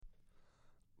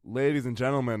Ladies and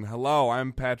gentlemen, hello,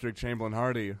 I'm Patrick Chamberlain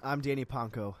Hardy. I'm Danny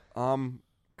Ponko.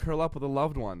 Curl up with a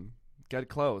loved one. Get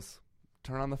close.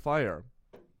 Turn on the fire.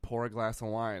 Pour a glass of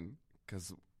wine.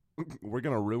 Because we're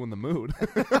going to ruin the mood.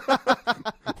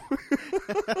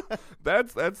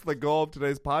 That's the goal of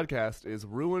today's podcast, is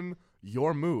ruin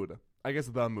your mood. I guess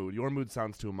the mood. Your mood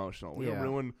sounds too emotional. We're going to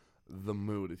ruin the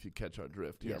mood, if you catch our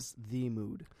drift here. Yes, the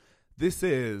mood. This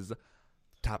is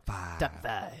Top 5. Top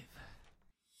 5.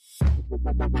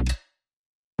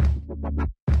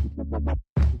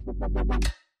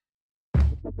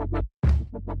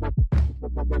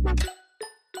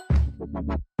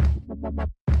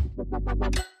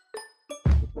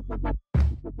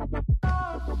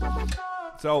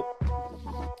 So,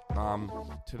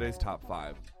 today's top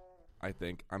 5, I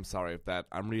think. I'm sorry if that.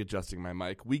 I'm readjusting my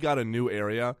mic. We got a new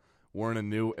area. We're in a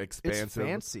new expansive. It's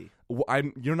fancy.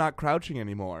 You're not crouching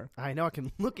anymore. I know. I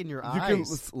can look in your You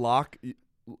eyes. can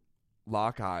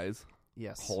lock eyes.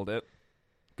 Yes. Hold it.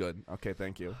 Good. Okay,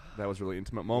 thank you. That was a really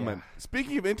intimate moment. Yeah.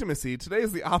 Speaking of intimacy, today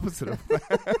is the opposite of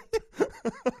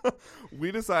that.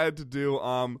 We decided to do,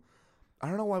 I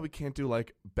don't know why we can't do,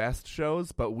 like, best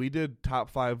shows, but we did top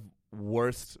 5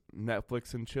 worst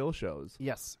Netflix and chill shows.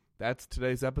 Yes. That's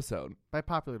today's episode. By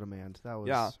popular demand. That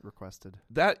was requested.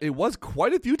 It was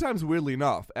quite a few times, weirdly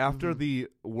enough. After the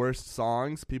worst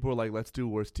songs, people were like, let's do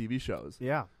worst TV shows.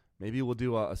 Yeah. Maybe we'll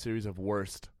do a series of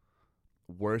worst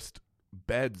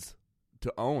beds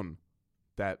to own.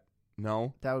 That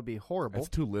would be horrible. It's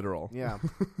too literal. Yeah.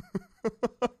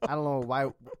 I don't know why.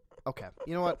 Okay.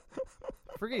 You know what?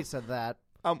 Forget you said that.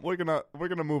 We're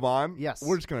gonna move on. Yes.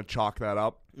 We're just gonna chalk that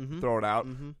up, throw it out.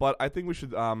 But I think we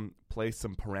should place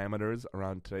some parameters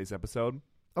around today's episode.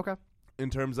 Okay. In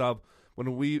terms of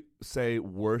when we say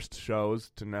worst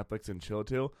shows to Netflix and chill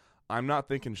to, I'm not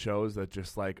thinking shows that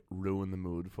just like ruin the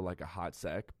mood for like a hot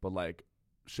sec, but like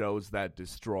shows that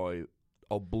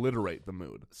obliterate the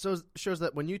mood. So shows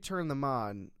that when you turn them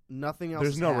on, nothing else.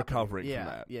 There's is no happening. recovering from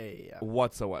that. Yeah.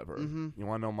 Whatsoever. You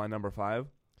want to know my number 5?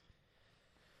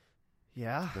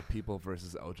 Yeah. The People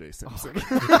versus O.J. Simpson.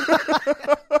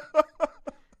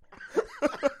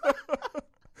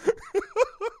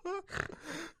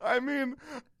 I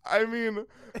mean,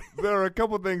 there are a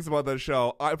couple things about that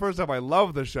show. First off, I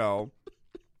love the show.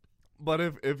 But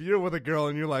if you're with a girl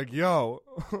and you're like, yo,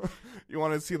 you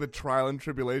want to see the trial and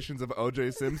tribulations of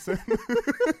O.J. Simpson?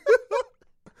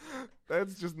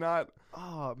 That's just not.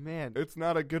 Oh, man. It's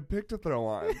not a good pick to throw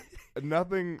on.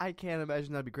 Nothing. I can't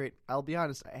imagine that'd be great. I'll be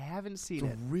honest, I haven't seen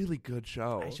it. It's a really good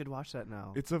show. I should watch that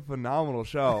now. It's a phenomenal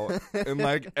show. And,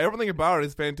 like, everything about it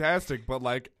is fantastic. But,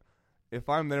 like, if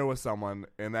I'm there with someone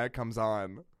and that comes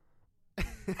on,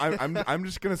 I'm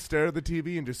just going to stare at the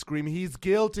TV and just scream, he's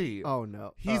guilty. Oh,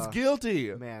 no. He's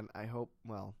guilty. Man, I hope,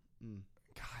 well.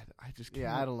 God, I just can't.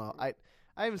 Yeah, I don't know.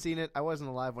 I haven't seen it. I wasn't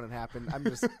alive when it happened. I'm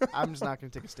just not going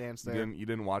to take a stance there. You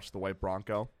didn't watch The White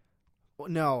Bronco?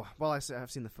 No. Well, I've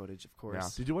seen the footage, of course. Yeah.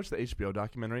 Did you watch the HBO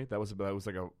documentary? That was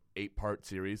like a 8-part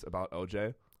series about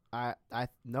OJ.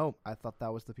 No, I thought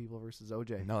that was The People versus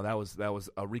OJ. No, that was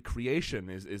a recreation.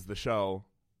 Is the show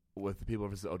with The People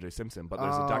versus OJ Simpson? But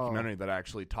there's a documentary that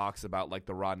actually talks about like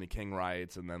the Rodney King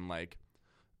riots and then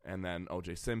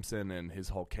OJ Simpson and his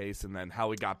whole case and then how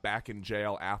he got back in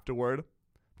jail afterward.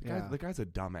 The guy's a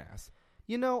dumbass.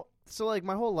 You know, so like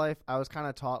my whole life I was kind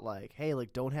of taught like, hey,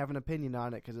 like don't have an opinion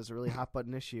on it because it's a really hot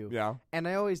button issue. Yeah. And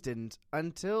I always didn't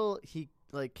until he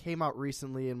like came out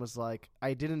recently and was like,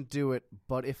 I didn't do it,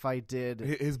 but if I did.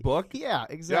 His book? Yeah,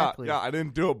 exactly. Yeah, I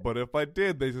didn't do it, but if I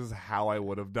did, this is how I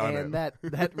would have done it. And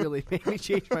that really made me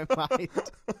change my mind.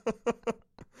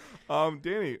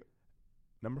 Danny,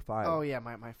 number 5. Oh yeah,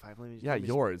 my 5. Let me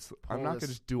yours. I'm not gonna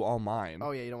just do all mine.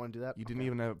 Oh yeah, you don't want to do that? You didn't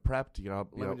even have prep to get up.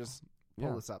 Let me just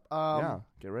pull this up.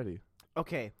 Get ready.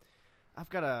 Okay. I've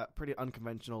got a pretty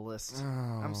unconventional list.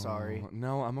 I'm sorry.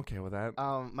 No, I'm okay with that.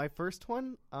 My first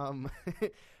one,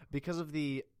 because of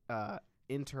the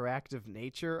interactive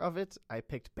nature of it, I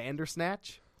picked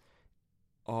Bandersnatch.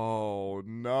 Oh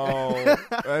no,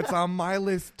 that's on my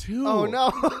list too. Oh no.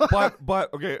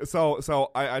 but okay,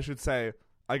 so I should say,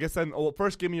 I guess then. Well,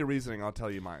 first give me your reasoning. I'll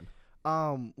tell you mine.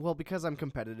 Well, because I'm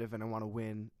competitive and I want to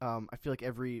win, I feel like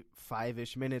every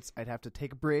 5-ish minutes I'd have to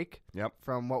take a break. Yep.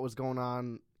 From what was going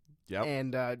on. Yep.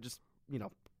 And just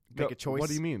make a choice. What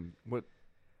do you mean? What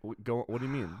do you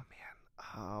mean?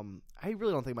 Oh, man. I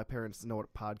really don't think my parents know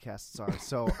what podcasts are,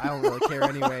 so I don't really care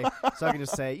anyway. So I can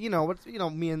just say,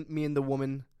 me and the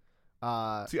woman.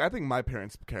 See, I think my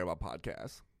parents care about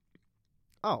podcasts.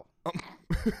 Oh.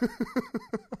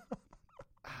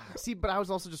 See, but I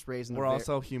was also just raised in We're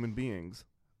also human beings.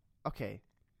 Okay.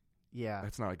 Yeah.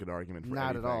 That's not a good argument for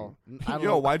Not anything. at all. I don't Yo,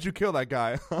 know. why'd you kill that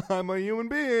guy? I'm a human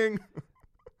being.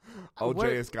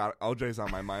 Where- OJ's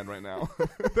on my mind right now.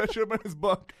 That should have been his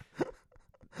book.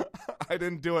 I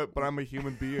didn't do it, but I'm a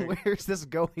human being. Where's this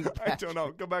going? I don't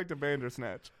know. Go back to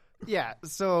Bandersnatch. Yeah,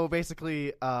 so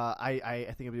basically, I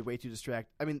think it'd be way too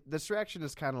I mean, distraction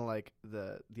is kind of like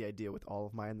the idea with all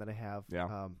of mine that I have.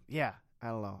 Yeah. Yeah, I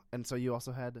don't know. And so you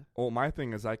also had... Well, my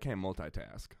thing is I can't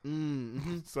multitask.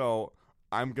 Mm-hmm. So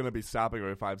I'm going to be stopping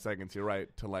every 5 seconds, you're right,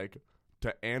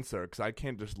 to answer, because I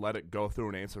can't just let it go through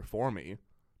and answer for me.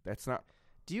 That's not...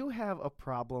 Do you have a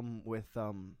problem with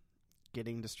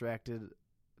getting distracted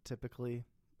typically?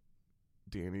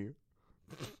 Danny...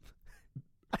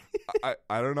 I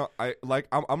don't know.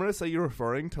 I'm gonna say you're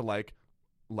referring to like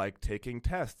taking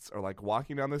tests or like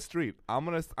walking down the street. I'm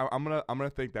gonna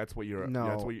think that's what you're. No.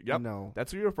 That's what you, yep. No.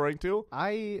 That's what you're referring to.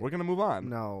 We're gonna move on.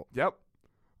 No. Yep.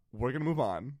 We're gonna move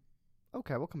on.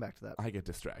 Okay, we'll come back to that. I get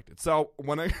distracted. So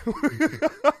when I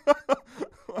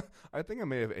think I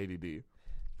may have ADD.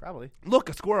 Probably. Look,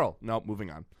 a squirrel. Nope.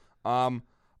 Moving on.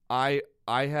 I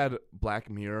had Black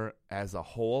Mirror as a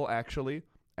whole actually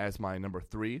as my number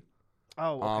 3.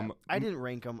 Oh, okay. I didn't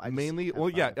rank them. Mainly, well,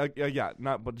 yeah,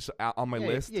 not, but just on my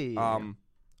list. Yeah.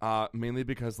 Mainly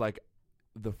because like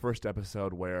the first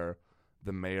episode where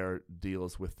the mayor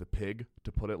deals with the pig,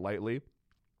 to put it lightly.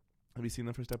 Have you seen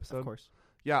the first episode? Of course.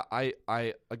 Yeah,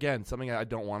 I again something I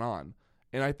don't want on,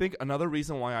 and I think another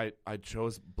reason why I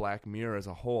chose Black Mirror as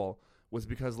a whole was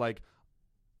because like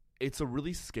it's a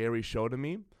really scary show to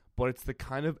me. But it's the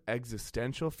kind of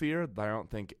existential fear that I don't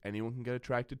think anyone can get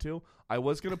attracted to. I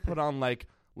was going to put on like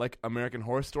American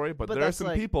Horror Story, but there are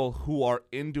some people who are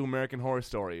into American Horror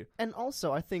Story. And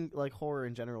also, I think like horror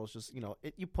in general is just,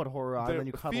 you put horror on and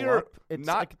you cuddle fear, up. It's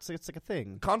like a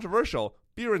thing. Controversial.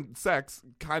 Fear and sex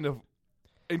kind of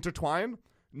intertwine.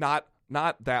 Not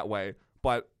that way,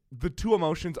 but the two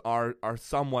emotions are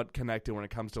somewhat connected when it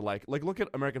comes to like look at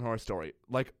American Horror Story.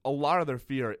 Like a lot of their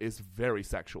fear is very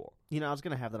sexual. I was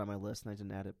gonna have that on my list and I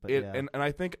didn't add it, but yeah. And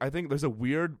I think there's not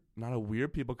a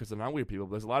weird people because they're not weird people.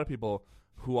 But there's a lot of people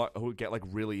who get like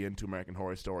really into American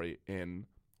Horror Story in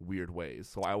weird ways.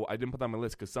 So I didn't put that on my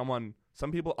list because some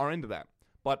people are into that.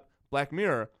 But Black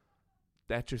Mirror,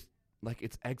 that just like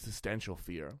it's existential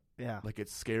fear. Yeah, like it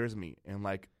scares me and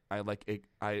like I like it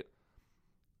I.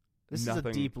 This is a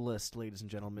deep list, ladies and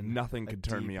gentlemen. Nothing could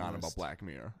turn me on about Black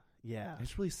Mirror. Yeah.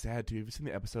 It's really sad, too. Have you seen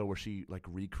the episode where she, like,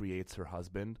 recreates her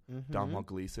husband, Domhnall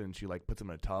Gleeson, and she, like, puts him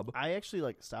in a tub? I actually,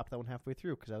 like, stopped that one halfway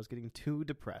through because I was getting too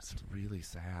depressed. It's really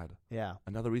sad. Yeah.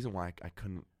 Another reason why I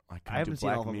couldn't do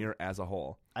Black Mirror as a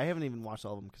whole. I haven't even watched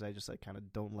all of them because I just, like, kind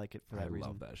of don't like it for that reason. I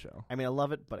love that show. I mean, I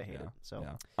love it, but I hate it. So.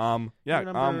 Yeah.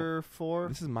 Number 4.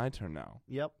 This is my turn now.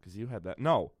 Yep. Because you had that.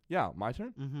 No. Yeah, my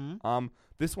turn? Mm-hmm.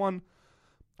 This one...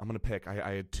 I'm going to pick.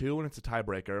 I had 2, and it's a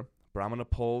tiebreaker, but I'm going to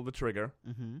pull the trigger,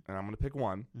 and I'm going to pick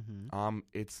one. Mm-hmm.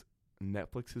 It's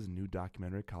Netflix's new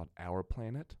documentary called Our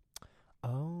Planet.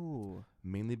 Oh.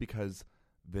 Mainly because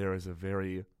there is a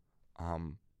very,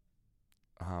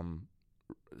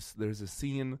 there's a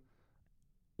scene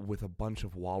with a bunch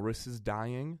of walruses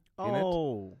dying in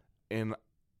it. And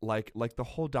like the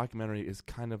whole documentary is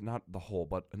kind of, not the whole,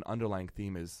 but an underlying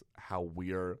theme is how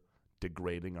we're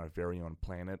degrading our very own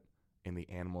planet and the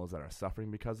animals that are suffering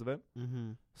because of it.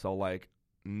 Mm-hmm. So, like,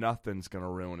 nothing's going to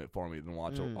ruin it for me than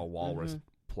watch a walrus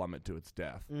plummet to its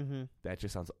death. Mm-hmm. That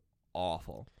just sounds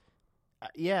awful.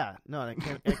 Yeah. No, I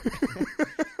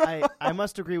can't. I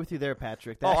must agree with you there,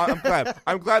 Patrick. I'm glad.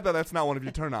 I'm glad that that's not one of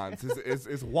your turn-ons,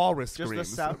 is walrus just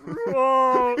screams. The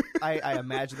sound. I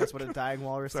imagine that's what a dying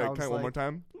walrus sounds like. One more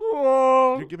time?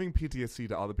 You're giving PTSD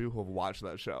to all the people who have watched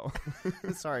that show.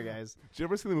 Sorry, guys. Did you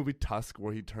ever see the movie Tusk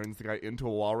where he turns the guy into a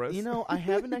walrus? I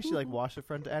haven't actually watched it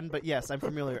front to end, but yes, I'm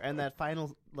familiar. And that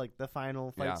final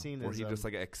fight scene where is he just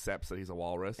accepts that he's a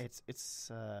walrus.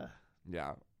 It's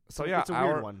yeah. So yeah, it's a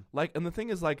weird one. And the thing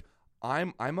is,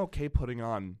 I'm okay putting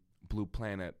on Blue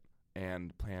Planet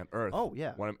and Planet Earth. Oh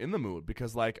yeah. When I'm in the mood,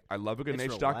 because I love a good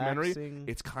nature relaxing. documentary.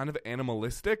 It's kind of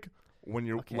animalistic when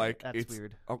you're that's it's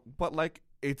weird. But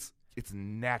it's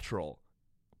natural.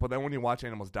 But then when you watch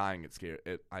animals dying, it's scary.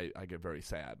 I get very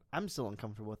sad. I'm still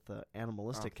uncomfortable with the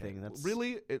animalistic thing. That's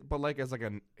really, but as a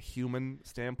human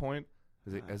standpoint,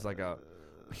 as a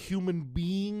human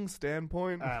being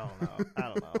standpoint. I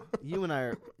don't know. You and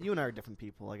I are different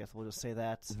people. I guess we'll just say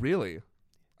that. Really,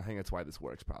 I think that's why this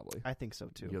works. Probably. I think so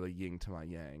too. You're the yin to my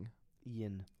yang.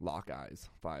 Yin. Lock eyes.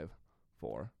 5,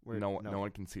 4. No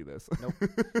one can see this. Nope.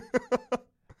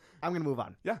 I'm gonna move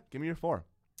on. Yeah, give me your 4.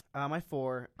 My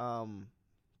 4.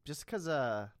 Just because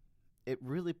it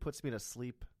really puts me to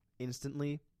sleep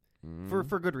instantly.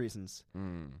 for good reasons.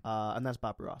 Mm. And that's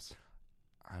Bob Ross.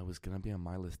 I was gonna be on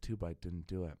my list too, but I didn't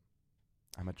do it.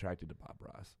 I'm attracted to Bob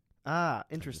Ross. Ah, I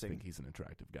interesting. just think he's an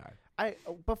attractive guy.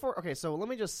 So let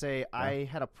me just say I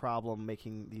had a problem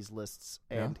making these lists,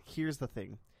 and here's the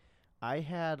thing. I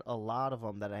had a lot of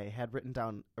them that I had written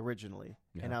down originally,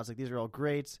 and I was like, these are all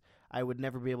great. I would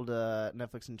never be able to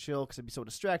Netflix and chill because I'd be so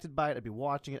distracted by it. I'd be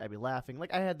watching it. I'd be laughing.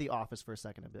 Like, I had The Office for a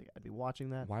second. I'd be watching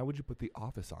that. Why would you put The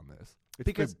Office on this? It's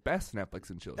because the best Netflix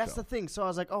and chill that's show. the thing. So I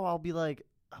was like, I'll be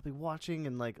watching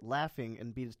and like laughing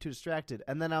and be too distracted.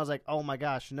 And then I was like, oh my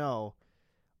gosh, no.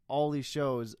 All these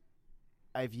shows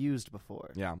I've used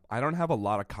before. Yeah. I don't have a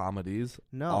lot of comedies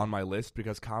No. on my list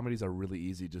because comedies are really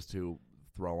easy just to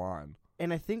throw on.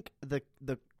 And I think the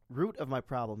root of my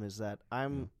problem is that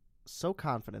I'm so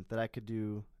confident that I could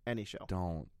do any show.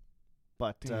 Don't.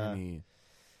 But Danny.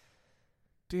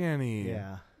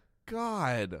 yeah.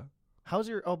 God. How's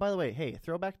your by the way, hey,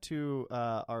 throwback to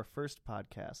our first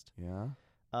podcast. Yeah.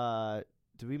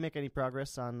 Did we make any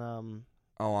progress on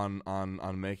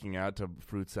on making out to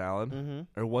fruit salad?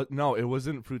 Mm-hmm. Or what? No, it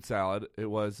wasn't fruit salad. It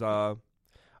was I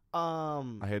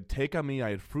I had Take On Me,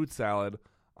 I had fruit salad,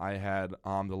 I had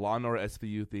the Law and Order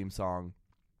SVU theme song.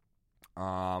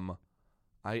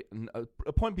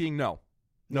 Point being, no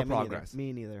progress.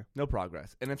 Me neither. No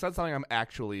progress, and it's not something I'm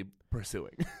actually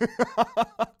pursuing.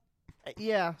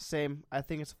 Yeah, same. I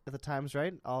think it's if the time's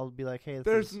right, I'll be like, hey,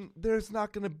 there's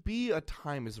not going to be a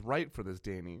time is right for this,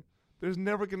 Danny. There's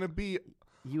never going to be.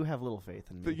 You have little faith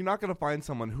in me. You're not going to find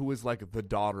someone who is like the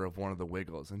daughter of one of the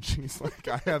Wiggles, and she's like,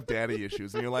 I have daddy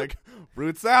issues, and you're like,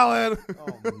 fruit salad.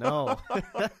 Oh no.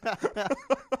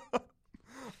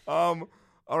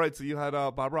 All right, so you had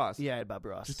Bob Ross. Yeah, I had Bob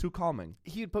Ross. Just too calming.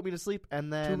 He'd put me to sleep,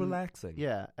 and then too relaxing.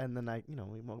 Yeah, and then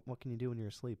what can you do when you're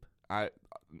asleep?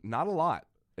 Not a lot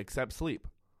except sleep.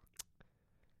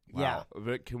 Wow. Yeah.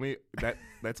 Vic, can we?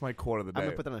 That's my quote of the day. I'm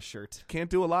gonna put that on a shirt. Can't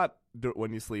do a lot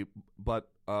when you sleep, but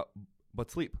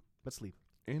sleep. But sleep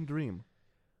And dream.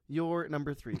 Your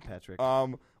number 3, Patrick.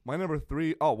 My number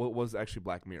 3. Oh, well, was actually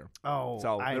Black Mirror. Oh,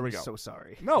 so there we go. I'm so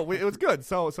sorry. No, it was good.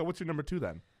 So what's your number 2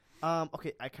 then?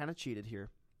 Okay, I kind of cheated here.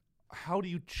 How do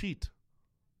you cheat?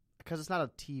 Because it's not a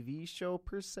TV show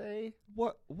per se.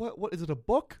 What is it? A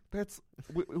book? That's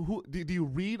who? Do you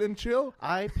read and chill?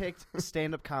 I picked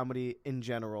stand-up comedy in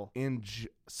general. We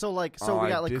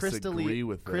got like Chris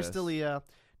D'Elia,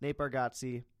 Nate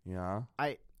Bargatze. Yeah.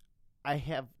 I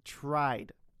have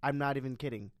tried. I'm not even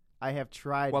kidding. I have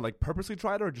tried. Well, like purposely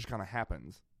tried, or it just kind of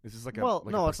happens? Is this like a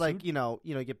it's like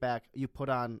you get back. You put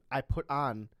on. I put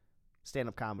on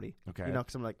stand-up comedy. Okay.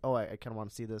 Because I'm like, oh, I kind of want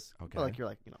to see this. Okay. But like you're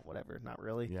like, whatever, not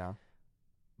really. Yeah.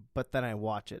 But then I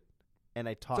watch it, and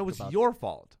I talk. So it's your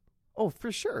fault. Oh,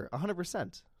 for sure,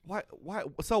 100%. Why?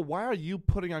 So why are you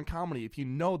putting on comedy if you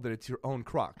know that it's your own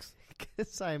crux?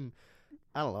 Because I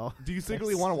don't know. Do you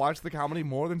secretly want to watch the comedy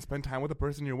more than spend time with the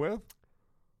person you're with?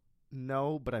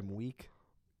 No, but I'm weak.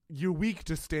 You're weak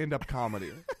to stand-up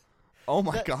comedy. Oh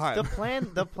my god.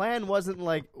 The plan wasn't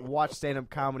like watch stand-up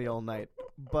comedy all night,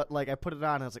 but like I put it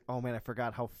on and I was like, oh man, I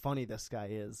forgot how funny this guy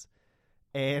is.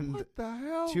 And what the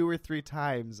hell? 2 or 3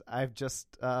 times I've just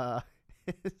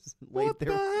laid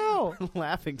there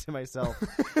laughing to myself.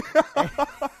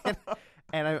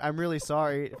 and I'm really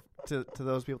sorry to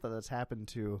those people that's happened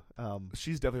to.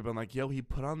 She's definitely been like, yo, he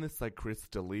put on this like Chris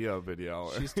D'Elia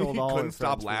video. She's told he all couldn't her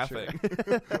stop friends, laughing.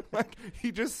 sure. Like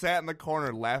he just sat in the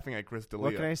corner laughing at Chris D'Elia.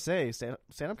 What can I say?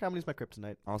 Stand-up comedy is my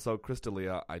kryptonite. Also, Chris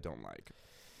D'Elia, I don't like.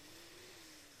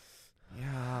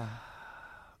 Yeah.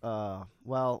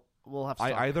 Well, we'll have to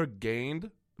I talk. either gained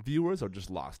viewers or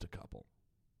just lost a couple.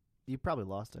 You probably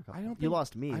lost a couple. I don't think, you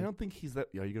lost me. I don't think he's that.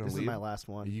 Are you gonna This leave? is my last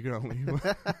one. Are you gonna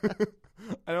leave?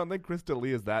 I don't think Chris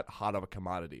D'Elia is that hot of a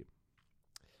commodity.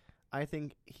 I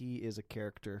think he is a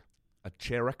character. A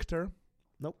character?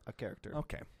 Nope, a character.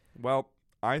 Okay. Well,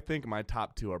 I think my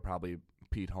top 2 are probably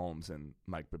Pete Holmes and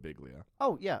Mike Birbiglia.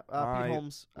 Oh, yeah. Pete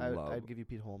Holmes. love- I'd give you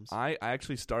Pete Holmes. I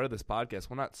actually started this podcast.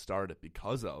 Well, not started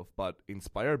because of, but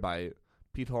inspired by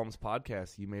Pete Holmes'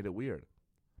 podcast, You Made It Weird.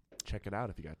 Check it out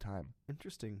if you got time.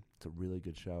 Interesting. It's a really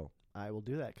good show. I will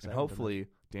do that. And hopefully,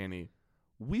 Danny,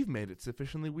 we've made it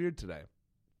sufficiently weird today.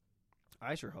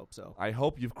 I sure hope so. I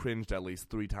hope you've cringed at least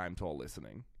 3 times while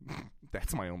listening.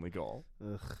 That's my only goal.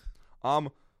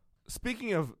 Ugh.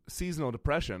 Speaking of seasonal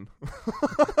depression,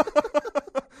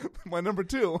 my number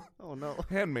 2. Oh no.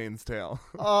 Handmaid's Tale.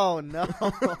 Oh no.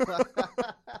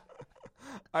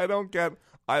 I don't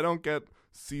get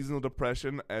seasonal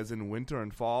depression as in winter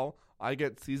and fall. I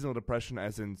get seasonal depression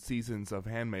as in seasons of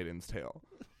Handmaid's Tale.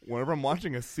 Whenever I'm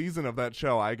watching a season of that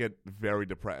show, I get very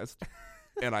depressed,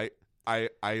 and I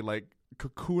like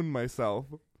cocoon myself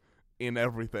in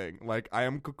everything. Like, I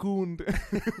am cocooned.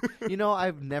 You know,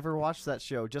 I've never watched that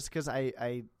show just because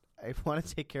I want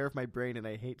to take care of my brain and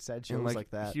I hate sad shows And,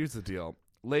 like that. Here's the deal.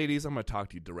 Ladies, I'm going to talk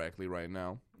to you directly right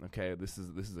now. Okay? This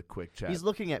is a quick chat. He's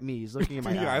looking at me. He's looking at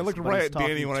my eyes. I looked but right he's at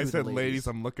Danny talking when I to said the ladies.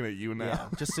 I'm looking at you now. Yeah,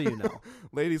 just so you know.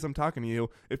 Ladies, I'm talking to you.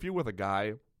 If you're with a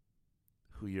guy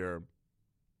who you're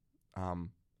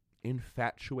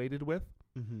infatuated with,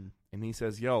 Mm-hmm. and he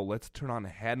says, "Yo, let's turn on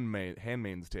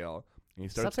Handmaid's Tale," and he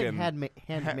starts Stop saying getting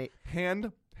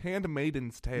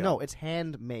Handmaid's Tale. No, it's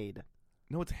handmade.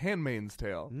 No, it's Handmaid's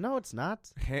Tale. No, it's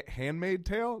not. Handmaid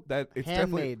Tale. It's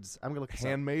Handmaids. I'm gonna look this up.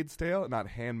 Handmaid's Tale, not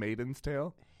Handmaiden's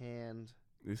Tale.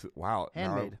 Wow.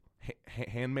 Handmaid.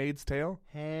 Handmaid's Tale.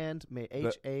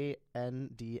 Handmaid. Handmaid.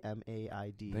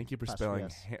 Thank you for spelling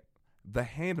The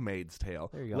Handmaid's Tale.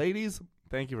 There you go. Ladies,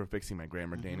 thank you for fixing my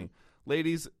grammar, Mm-hmm. Danny.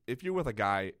 Ladies, if you're with a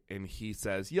guy and he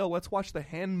says, "Yo, let's watch The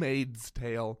Handmaid's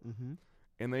Tale," Mm-hmm.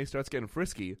 and then he starts getting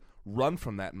frisky, run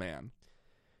from that man.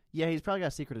 Yeah, he's probably got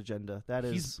a secret agenda. That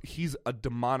is. He's a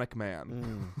demonic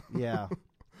man. Yeah.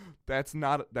 Just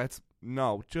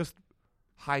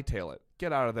hightail it.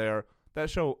 Get out of there.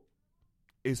 That show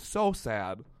is so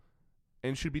sad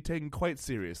and should be taken quite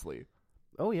seriously.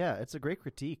 Oh yeah, it's a great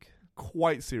critique.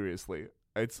 Quite seriously.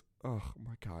 It's oh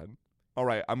my god. All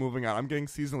right, I'm moving on. I'm getting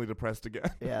seasonally depressed again.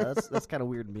 Yeah, that's kind of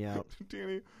weirding me out.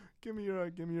 Danny, give me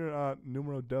your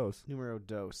numero dos. Numero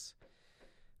dos.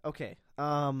 Okay.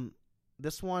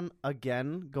 This one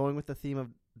again going with the theme of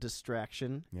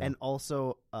distraction, and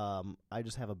also I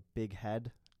just have a big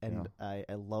head, and I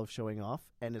love showing off,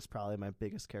 and it's probably my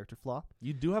biggest character flaw.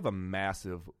 You do have a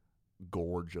massive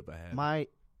gorge of a head.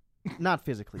 Not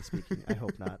physically speaking. I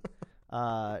hope not.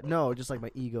 No, just like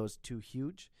my ego's too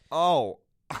huge. Oh.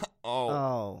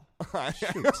 Oh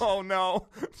no.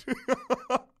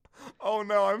 Oh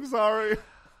no, I'm sorry.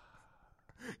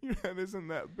 Your head isn't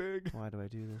that big. Why do I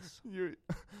do this?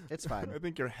 It's I fine.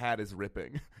 think your hat is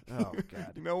ripping. Oh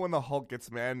god. You know when the Hulk gets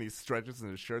mad and he stretches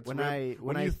and his shirt's When ripped?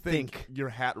 I you think your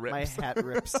hat rips? my hat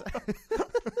rips.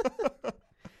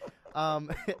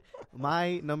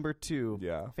 My number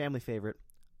 2 family favorite,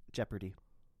 Jeopardy.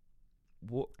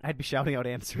 I'd be shouting out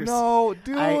answers. No,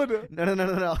 dude.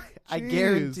 No. I Jeez.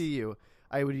 guarantee you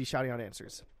I would be shouting out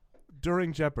answers.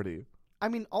 During Jeopardy. I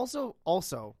mean, also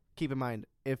keep in mind,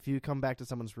 if you come back to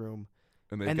someone's room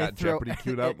and they've got Jeopardy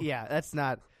queued up. Yeah, that's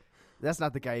not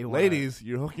the guy you want. Ladies,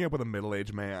 you're hooking up with a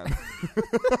middle-aged man.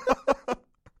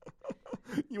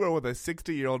 You are with a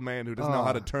 60-year-old man who doesn't know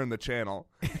how to turn the channel.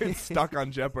 It's stuck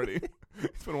on Jeopardy.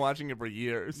 He's been watching it for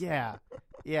years. Yeah.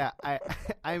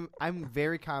 I'm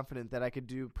very confident that I could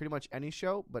do pretty much any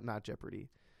show, but not Jeopardy.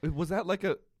 Was that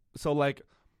like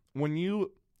when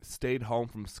you stayed home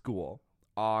from school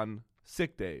on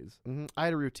sick days? Mm-hmm. I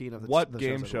had a routine of what the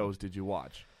game shows did you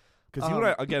watch? Because you and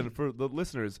I, again, for the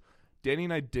listeners, Danny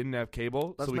and I didn't have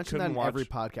cable, let's so we mention couldn't that watch. every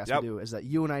podcast we do is that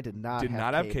you and I did not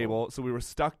have cable, so we were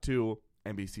stuck to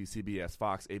NBC, CBS,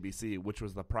 Fox, ABC, which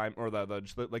was the prime or the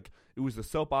it was the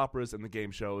soap operas and the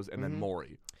game shows, and then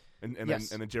Maury, and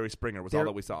then Jerry Springer was all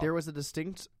that we saw. There was a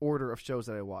distinct order of shows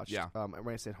that I watched. Yeah.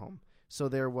 When I stayed home, so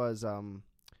there was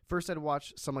first I'd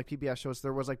watch some like PBS shows.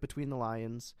 There was like Between the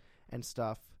Lions and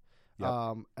stuff.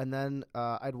 Yep. And then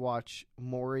I'd watch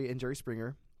Maury and Jerry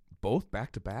Springer. Both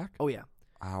back to back? Oh yeah.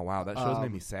 Oh wow, that show's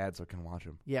made me sad, so I can watch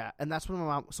them. Yeah, and that's when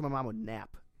my mom would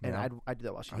nap, and I'd do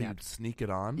that while she napped. You'd sneak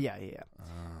it on? Yeah.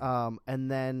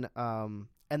 And then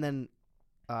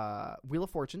Wheel of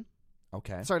Fortune.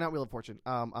 Okay. Sorry, not Wheel of Fortune.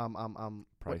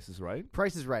 Price is Right.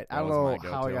 Price is Right. That I don't was my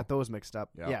know how I go-to. got those mixed up.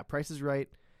 Yep. Yeah, Price is Right.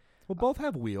 Well, both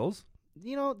have wheels.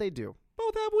 You know they do.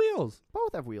 Both have wheels.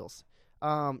 Both have wheels.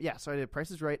 Yeah, so I did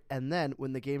Price is Right, and then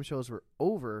when the game shows were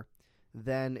over,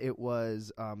 then it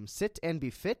was Sit and Be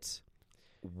Fit.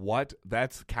 What?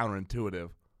 That's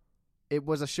counterintuitive. It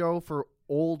was a show for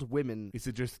old women. Is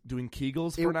it just doing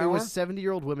Kegels for an hour? It was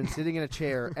 70-year-old women sitting in a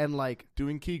chair and like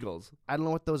doing Kegels. I don't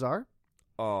know what those are.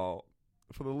 Oh,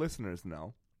 for the listeners,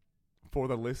 no. For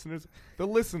the listeners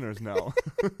know.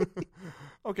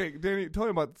 Okay, Danny, tell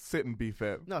me about Sit and Be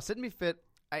Fit. No, Sit and Be Fit.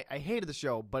 I hated the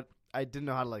show, but I didn't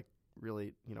know how to like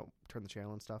really turn the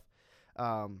channel and stuff.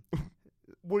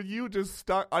 Were you just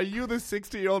stuck? Are you the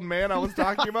 60-year-old man I was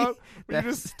talking about? Were you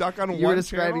just stuck on one channel? You were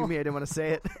describing me. I didn't want to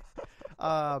say it.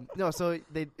 No, so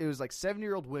it was like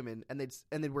 70-year-old women, and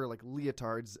they'd wear like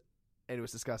leotards, and it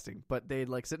was disgusting. But they'd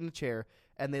like sit in a chair,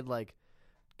 and they'd like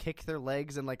kick their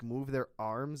legs and like move their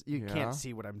arms. You can't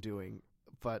see what I'm doing,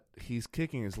 but he's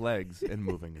kicking his legs and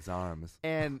moving his arms.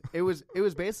 And it was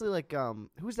basically like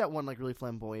who's that one like really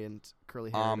flamboyant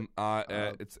curly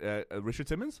hair? It's Richard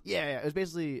Simmons. Yeah. It was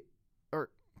basically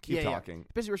Keep talking.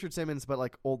 Basically Richard Simmons, but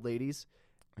like old ladies.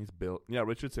 He's Bill. Yeah,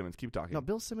 Richard Simmons. Keep talking. No,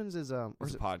 Bill Simmons is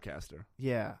He's a podcaster.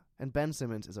 Yeah, and Ben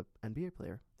Simmons is a NBA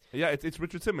player. Yeah, it's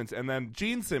Richard Simmons, and then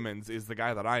Gene Simmons is the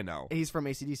guy that I know. He's from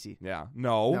AC/DC. Yeah,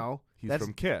 no, he's that's-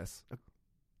 from Kiss.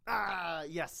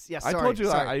 Yes. I told you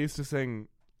I used to sing.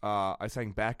 I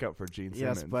sang backup for Gene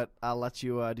Simmons. Yes, but I'll let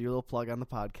you do your little plug on the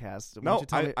podcast. Why No, don't you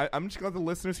tell me- I'm just going to let the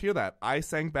listeners hear that. I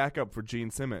sang backup for Gene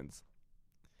Simmons.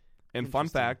 And fun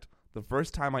Interesting. fact, the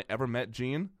first time I ever met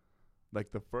Gene,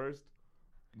 like the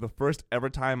first ever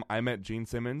time I met Gene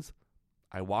Simmons,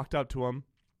 I walked up to him,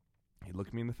 he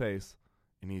looked me in the face,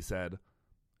 and he said,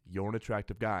 "You're an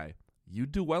attractive guy. You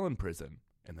do well in prison."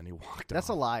 And then he walked That's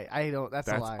off. a lie. That's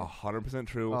a lie. 100%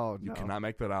 true. Oh, You no. cannot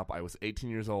make that up. I was 18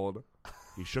 years old.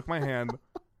 He shook my hand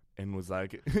and was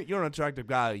like, "You're an attractive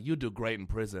guy. You do great in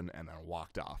prison," and then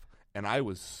walked off. And I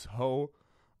was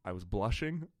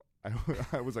blushing.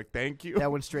 I was like, "Thank you."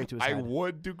 That went straight to his I head.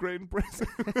 would do great in prison.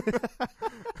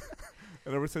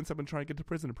 And ever since, I've been trying to get to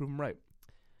prison to prove him right.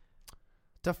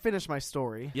 To finish my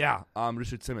story. Yeah,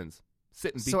 Richard Simmons.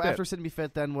 Sit and be So fit. after Sit and Be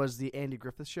Fit, then was the Andy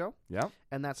Griffith Show, Yeah.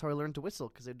 and that's how I learned to whistle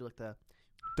because they do like the.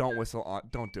 Don't whistle on.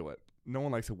 Don't do it. No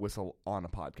one likes to whistle on a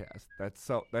podcast.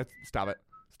 Stop it.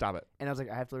 Stop it. And I was like,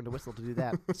 I have to learn to whistle to do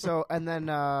that. So and then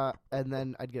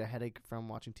I'd get a headache from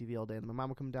watching TV all day, and my mom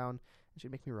would come down and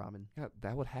she'd make me ramen. Yeah,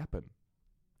 that would happen.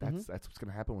 That's Mhm. what's going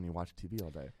to happen when you watch TV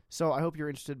all day. So I hope you're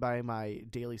interested by my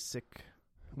daily sick.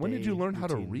 When did you day learn how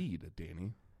to routine. read,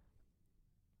 Danny?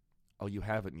 Oh, you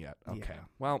haven't yet. Okay. Yeah.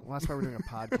 Well, Well, that's why we're doing a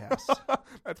podcast.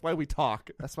 that's why we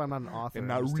talk. That's why I'm not an author.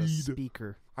 And I'm not just a read.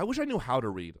 speaker. I wish I knew how to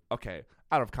read. Okay.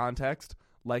 Out of context,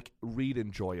 like read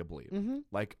enjoyably. Mm-hmm.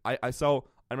 Like I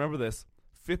remember this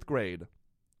 5th grade.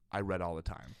 I read all the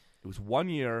time. It was 1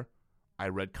 year. I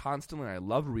read constantly. I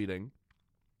loved reading,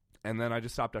 and then I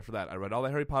just stopped after that. I read all the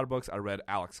Harry Potter books. I read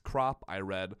Alex Kropp. I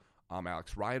read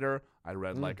Alex Rider. I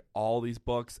read like all these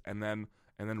books, and then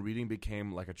reading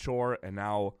became like a chore. And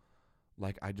now,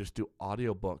 like I just do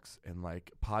audiobooks and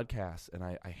like podcasts, and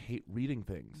I hate reading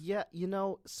things. Yeah,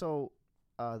 so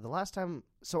the last time,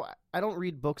 I don't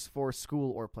read books for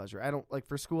school or pleasure. I don't like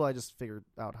for school. I just figured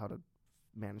out how to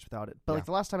manage without it. But like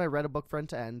the last time I read a book front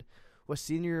to end was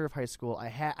senior year of high school.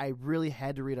 I really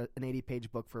had to read an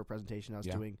 80-page book for a presentation I was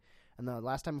doing, and the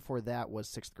last time before that was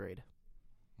 6th grade.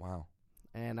 Wow.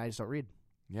 And I just don't read.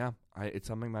 Yeah, it's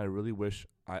something that I really wish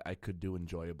I could do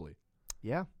enjoyably.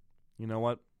 Yeah. You know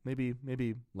what? Maybe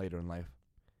later in life.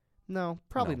 No,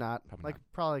 probably No, not. probably Like not.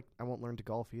 probably I won't learn to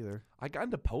golf either. I got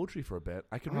into poetry for a bit.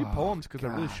 I can read Oh, poems because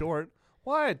they're really God. short.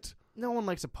 What? No one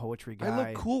likes a poetry guy. I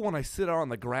look cool when I sit out on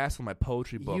the grass with my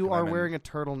poetry book. You and are I'm in- wearing a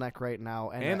turtleneck right now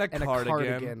and a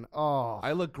cardigan. Oh.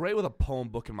 I look great with a poem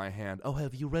book in my hand. Oh,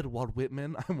 have you read Walt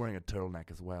Whitman? I'm wearing a turtleneck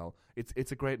as well.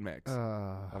 It's a great mix.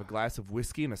 I have a glass of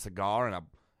whiskey and a cigar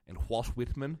and Walt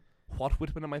Whitman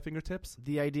at my fingertips.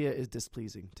 The idea is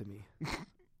displeasing to me.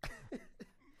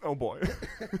 Oh boy.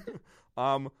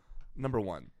 Number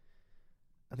 1.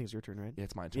 I think it's your turn, right? Yeah,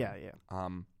 it's my turn. Yeah.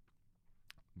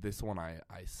 This one I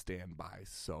stand by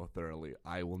so thoroughly.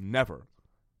 I will never,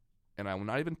 and I will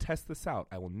not even test this out,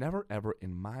 I will never, ever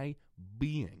in my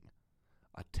being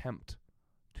attempt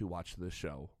to watch this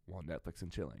show while Netflix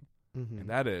and chilling. Mm-hmm. And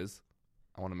that is,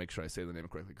 I want to make sure I say the name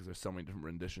correctly because there's so many different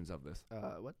renditions of this.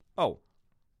 What? Oh,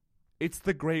 it's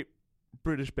the Great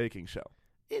British Baking Show.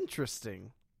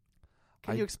 Interesting.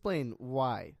 Can I- you explain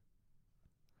why?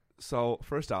 So,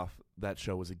 first off, that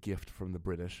show was a gift from the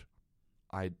British.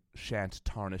 I shan't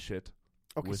tarnish it.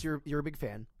 Okay, with- so you're a big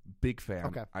fan. Big fan.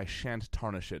 Okay. I shan't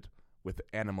tarnish it with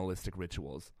animalistic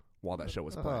rituals while that show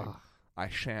was playing. Ugh. I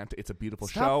shan't. It's a beautiful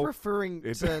Stop show. referring to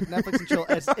It's- Netflix and chill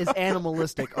as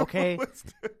animalistic, okay?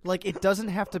 Like, it doesn't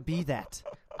have to be that.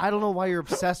 I don't know why you're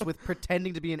obsessed with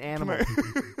pretending to be an animal.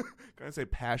 Can I say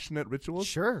passionate rituals?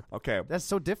 Sure. Okay. That's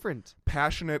so different.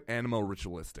 Passionate animal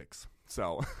ritualistics.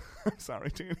 So, I'm sorry,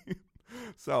 Danny.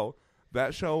 So,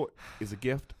 that show is a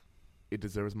gift. It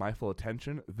deserves my full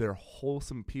attention. They're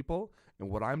wholesome people, and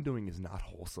what I'm doing is not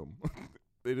wholesome.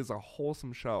 It is a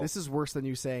wholesome show. This is worse than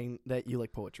you saying that you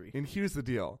like poetry. And here's the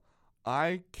deal.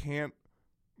 I can't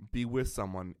be with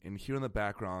someone and hear in the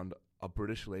background a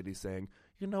British lady saying,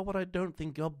 "You know what, I don't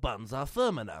think your buns are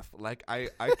firm enough." Like, I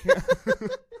can't.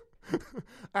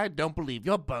 I don't believe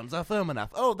your buns are firm enough.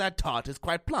 Oh, that tart is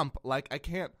quite plump. Like, I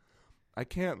can't.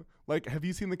 Like, have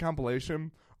you seen the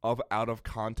compilation of out of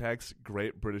context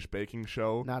Great British Baking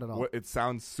Show? Not at all. It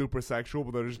sounds super sexual,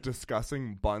 but they're just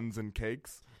discussing buns and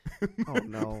cakes. Oh,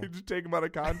 no. They just take them out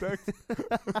of context.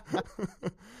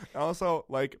 Also,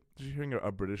 like, just hearing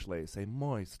a British lady say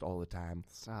moist all the time.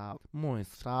 Stop.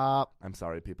 Moist. Stop. I'm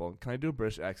sorry, people. Can I do a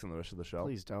British accent the rest of the show?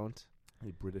 Please don't.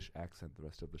 A British accent the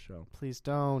rest of the show. Please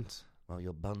don't. Well,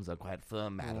 your buns are quite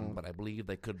firm, madam, but I believe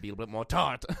they could be a bit more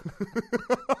tart.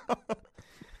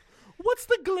 What's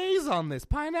the glaze on this?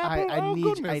 Pineapple?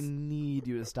 I need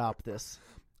you to stop this.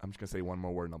 I'm just going to say one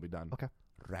more word and I'll be done. Okay.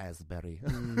 Raspberry.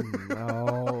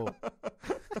 No.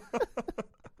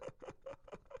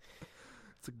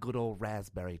 It's a good old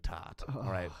raspberry tart. All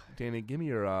right. Danny, give me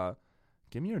your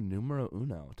numero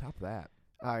uno. Top of that.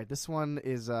 All right. This one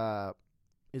is a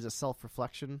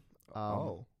self-reflection.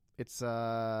 It's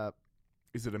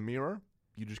Is it a mirror?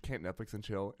 You just can't Netflix and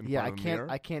chill in front of a mirror?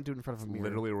 I can't do it in front of a mirror.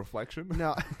 Literally a reflection?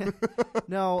 No.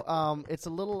 No, it's a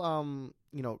little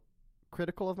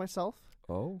critical of myself.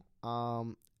 Oh.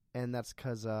 And that's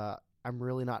cuz I'm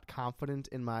really not confident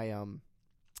in my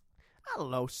I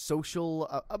don't know, social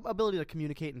ability to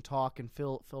communicate and talk and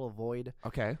fill a void.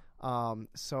 Okay.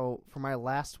 So for my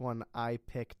last one I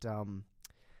picked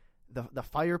the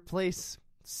Fireplace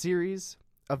series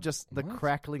of just the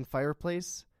crackling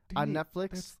fireplace on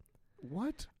Netflix.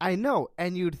 What? I know,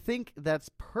 and you'd think that's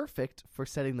perfect for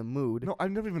setting the mood. No,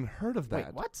 I've never even heard of that.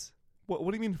 Wait, what?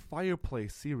 What do you mean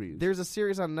fireplace series? There's a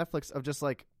series on Netflix of just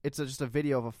like just a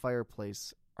video of a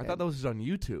fireplace. I thought that was on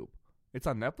YouTube. It's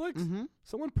on Netflix? Mm-hmm.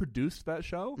 Someone produced that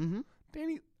show? Mm-hmm.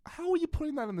 Danny, how are you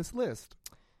putting that on this list?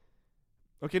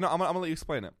 Okay, no, I'm gonna let you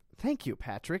explain it. Thank you,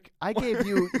 Patrick. I gave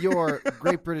you your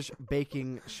Great British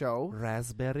Baking Show.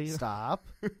 Raspberry. Stop.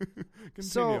 Continue.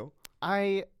 So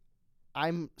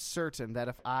I'm certain that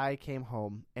if I came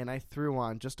home and I threw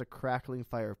on just a crackling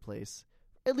fireplace,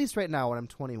 at least right now when I'm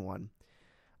 21,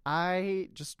 I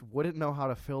just wouldn't know how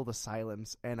to fill the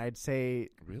silence, and I'd say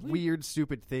weird,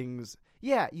 stupid things.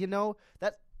 Yeah,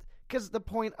 that because the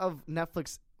point of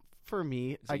Netflix for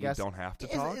me, so I guess, you don't have to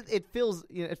talk. It fills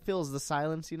the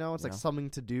silence. It's like something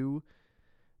to do,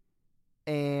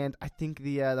 and I think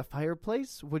the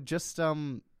fireplace would just I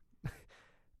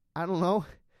don't know.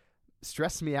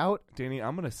 Stress me out. Danny,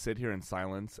 I'm going to sit here in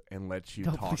silence and let you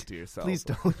talk to yourself. Please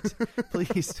don't.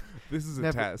 Please. This is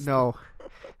a test. No.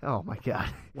 Oh, my God.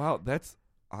 Wow,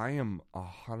 I am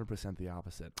 100% the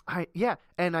opposite.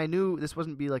 And I knew this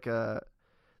wouldn't be like a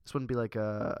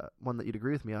one that you'd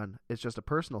agree with me on. It's just a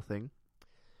personal thing.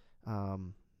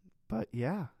 But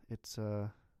yeah, it's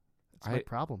my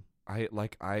problem. I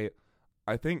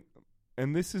think,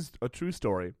 and this is a true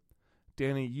story,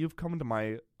 Danny, you've come to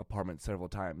my apartment several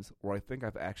times where I think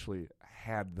I've actually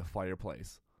had the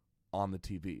fireplace on the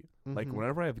TV. Mm-hmm. Like,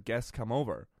 whenever I have guests come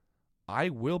over, I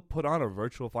will put on a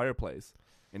virtual fireplace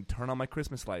and turn on my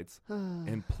Christmas lights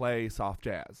and play soft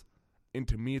jazz. And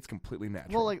to me, it's completely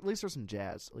natural. Well, at least there's some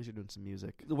jazz. At least you're doing some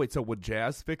music. Wait, so would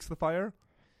jazz fix the fire?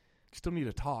 You still need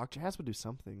to talk. Jazz would do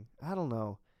something. I don't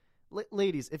know.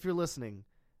 Ladies, if you're listening.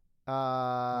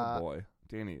 Oh, boy.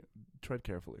 Danny, tread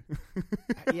carefully.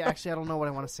 Yeah, actually, I don't know what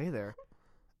I want to say there.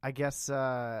 I guess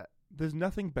there's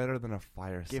nothing better than a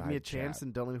fireside. Give me a chance chat.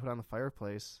 and don't let me put on the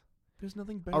fireplace. There's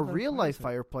nothing better. A real life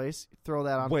fireplace. Throw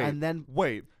that on. And then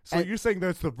So you're saying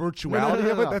that's the virtuality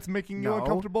of it that's making you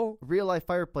uncomfortable? Real life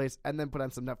fireplace, and then put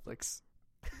on some Netflix.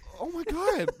 Oh my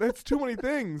God, that's too many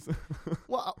things.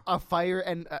 Well, a fire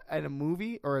and a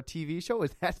movie or a TV show,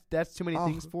 that's too many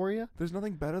things for you? There's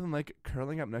nothing better than like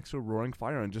curling up next to a roaring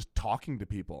fire and just talking to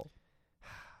people.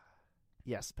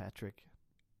 Yes, Patrick.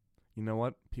 You know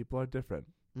what? People are different.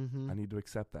 Mm-hmm. I need to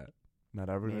accept that. Not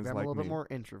everyone is like me. Maybe I'm a little bit more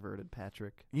introverted,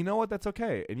 Patrick. You know what? That's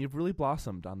okay. And you've really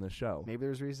blossomed on this show. Maybe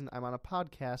there's a reason I'm on a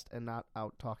podcast and not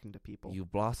out talking to people. You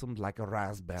blossomed like a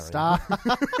raspberry. Stop.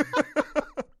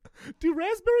 Do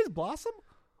raspberries blossom?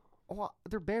 Well,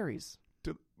 they're berries.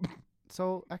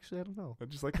 So, actually, I don't know. I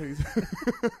just like how you said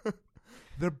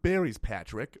they're berries,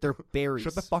 Patrick. They're berries.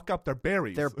 Shut the fuck up. They're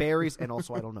berries. They're berries, and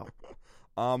also I don't know.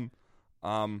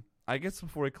 I guess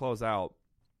before we close out,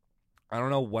 I don't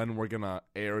know when we're going to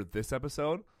air this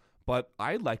episode, but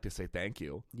I'd like to say thank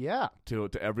you. Yeah. To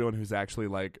everyone who's actually,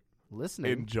 like,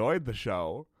 listening. Enjoyed the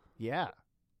show. Yeah.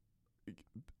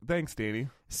 Thanks, Danny.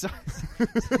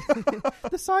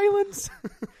 The silence.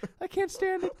 I can't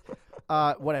stand it.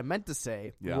 What I meant to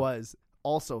say was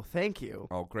also thank you.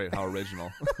 Oh, great. How original.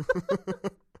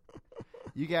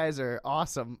 You guys are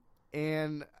awesome.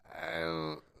 And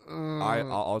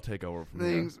I'll take over from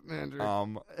thanks,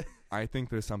 Andrew. I think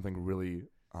there's something really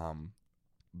let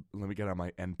me get on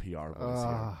my NPR voice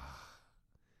here.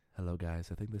 Hello, guys.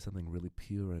 I think there's something really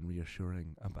pure and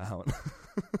reassuring about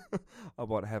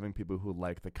having people who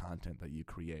like the content that you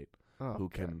create, who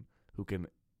can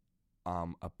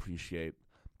appreciate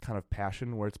kind of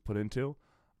passion where it's put into.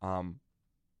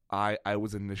 I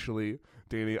was initially,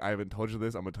 Danny, I haven't told you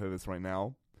this. I'm gonna tell you this right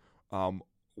now.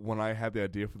 When I had the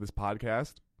idea for this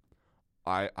podcast,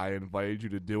 I invited you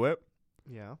to do it.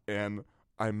 Yeah. And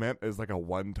I meant as like a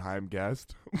one-time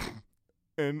guest.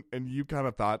 and you kind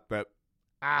of thought that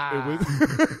Ah. it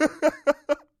was.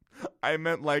 I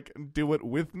meant like do it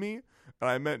with me, and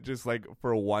I meant just like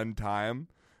for one time.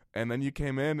 And then you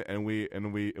came in and we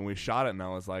shot it, and I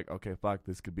was like, okay, fuck,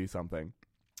 this could be something.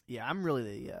 Yeah, I'm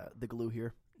really the glue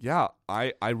here. Yeah,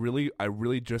 I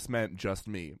really just meant just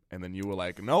me, and then you were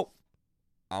like, nope,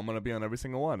 I'm gonna be on every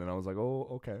single one, and I was like, oh,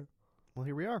 okay. Well,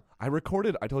 here we are. I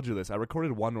told you this. I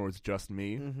recorded one where it was just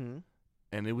me,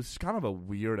 and it was kind of a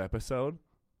weird episode.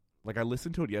 Like I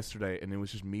listened to it yesterday, and it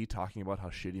was just me talking about how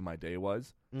shitty my day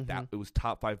was. That it was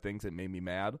top 5 things that made me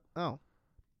mad. Oh,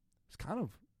 It's kind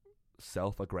of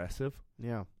self-aggressive.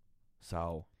 yeah.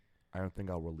 So I don't think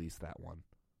I'll release that one.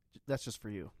 That's just for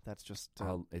you. That's just.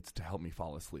 It's to help me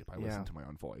fall asleep. I Yeah. listen to my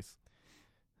own voice.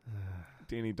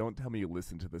 Danny, don't tell me you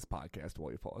listen to this podcast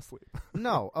while you fall asleep.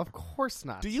 No, of course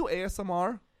not. Do you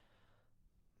ASMR?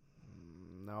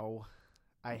 No,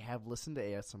 I have listened to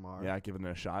ASMR. Yeah, give it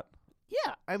a shot.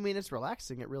 Yeah, I mean it's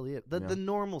relaxing. It really is. The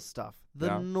normal stuff.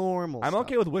 Yeah. Normal. I'm stuff.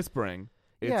 okay with whispering.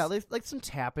 Yeah, like some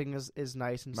tapping is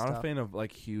nice and Not stuff. a fan of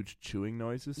like huge chewing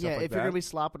noises. Yeah, Stuff like if that. you're gonna be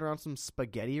slopping around some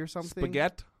spaghetti or something.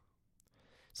 Spaghetti.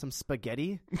 Some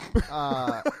spaghetti.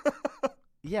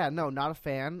 Yeah, no, not a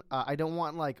fan. I don't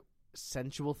want like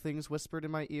sensual things whispered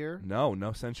in my ear. No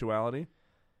sensuality.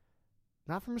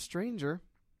 Not from a stranger.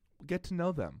 Get to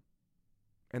know them,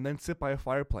 and then sit by a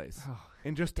fireplace Oh,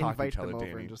 and just talk to invite each other, them over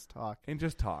Danny. and just talk. And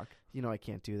just talk. You know I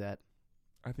can't do that.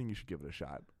 I think you should give it a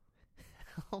shot.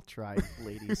 I'll try,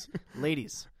 ladies.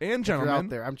 Ladies, And if you're gentlemen, out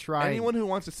there, I'm trying. anyone who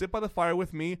wants to sit by the fire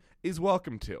with me is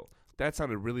welcome to. That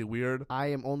sounded really weird. I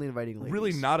am only inviting ladies.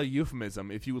 Really not a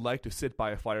euphemism. If you would like to sit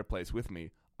by a fireplace with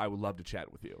me, I would love to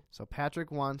chat with you. So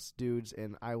Patrick wants dudes,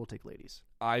 and I will take ladies.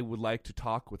 I would like to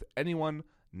talk with anyone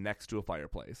next to a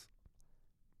fireplace.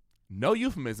 No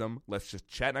euphemism. Let's just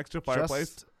chat next to a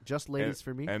fireplace. Just ladies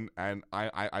for me. And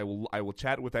I will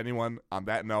chat with anyone. On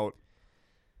that note,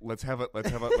 let's have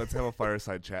a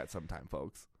fireside chat sometime,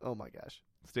 folks. Oh my gosh.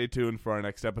 Stay tuned for our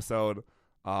next episode.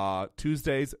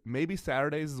 Tuesdays, maybe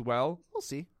Saturdays as well. We'll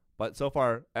see. But so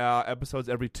far, episodes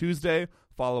every Tuesday.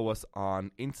 Follow us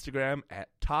on Instagram at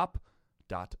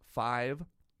top.5.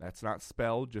 That's not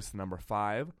spelled, just number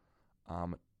 5.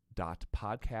 Dot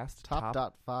podcast.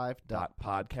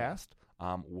 Top.5.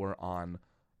 We're on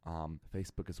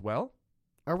Facebook as well.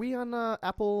 Are we on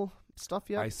Apple stuff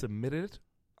yet? I submitted it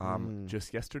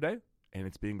just yesterday, and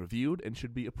it's being reviewed and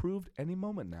should be approved any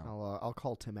moment now. I'll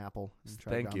call Tim Apple. And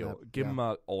try Thank down you. that. Give him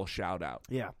a old shout out.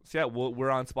 Yeah. So yeah, we're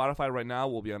on Spotify right now.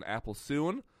 We'll be on Apple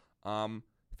soon.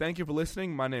 Thank you for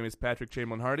listening. My name is Patrick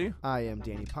Chamberlain Hardy, I am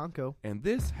Danny Ponko. and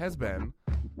this has been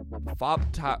top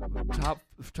 5.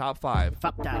 Fop dive.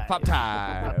 Pop time. Fop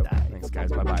dive. Thanks,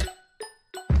 guys. Bye bye.